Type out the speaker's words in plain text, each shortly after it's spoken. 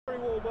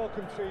all,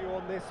 welcome to you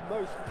on this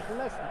most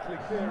pleasantly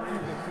clear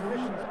evening.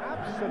 Conditions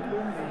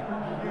absolutely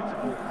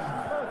beautiful,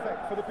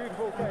 perfect for the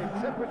beautiful game.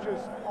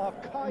 Temperatures are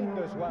kind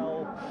as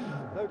well,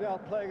 no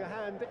doubt playing a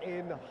hand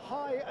in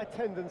high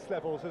attendance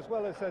levels as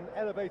well as an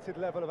elevated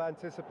level of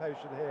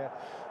anticipation here.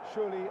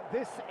 Surely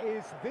this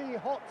is the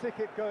hot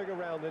ticket going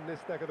around in this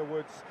neck of the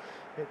woods.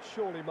 It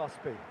surely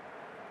must be.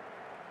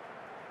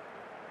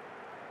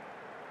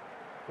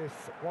 This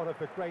one of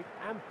the great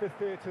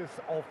amphitheatres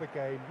of the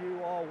game.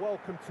 You are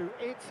welcome to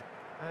it,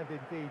 and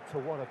indeed to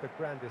one of the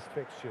grandest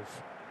fixtures.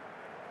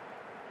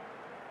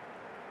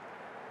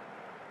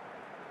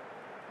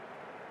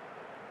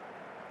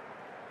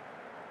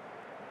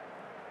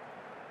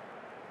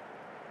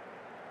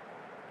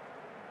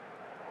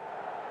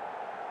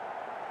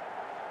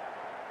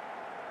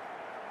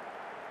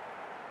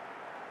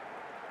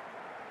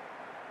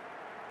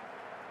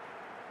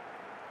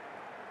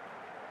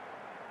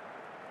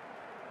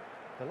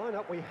 The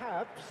lineup we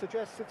have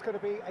suggests it's going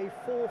to be a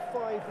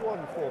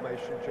 4-5-1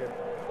 formation, Jim.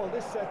 Well,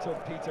 this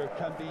setup, Peter,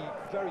 can be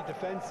very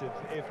defensive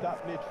if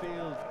that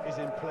midfield is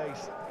in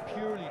place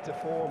purely to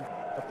form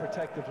a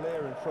protective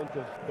layer in front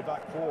of the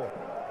back four.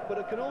 But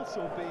it can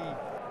also be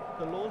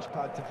the launch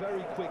pad to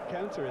very quick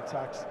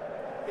counter-attacks.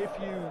 If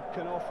you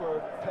can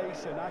offer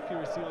pace and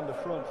accuracy on the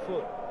front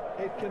foot,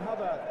 it can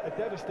have a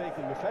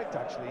devastating effect,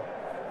 actually,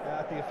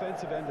 at the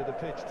offensive end of the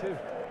pitch too.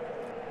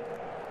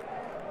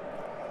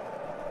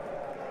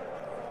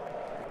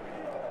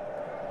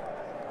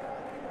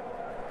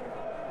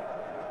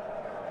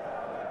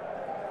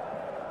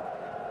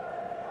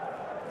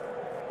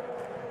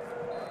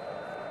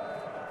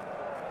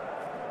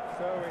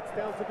 So it's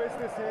down to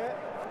business here.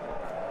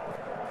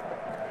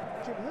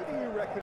 Jim, who do you reckon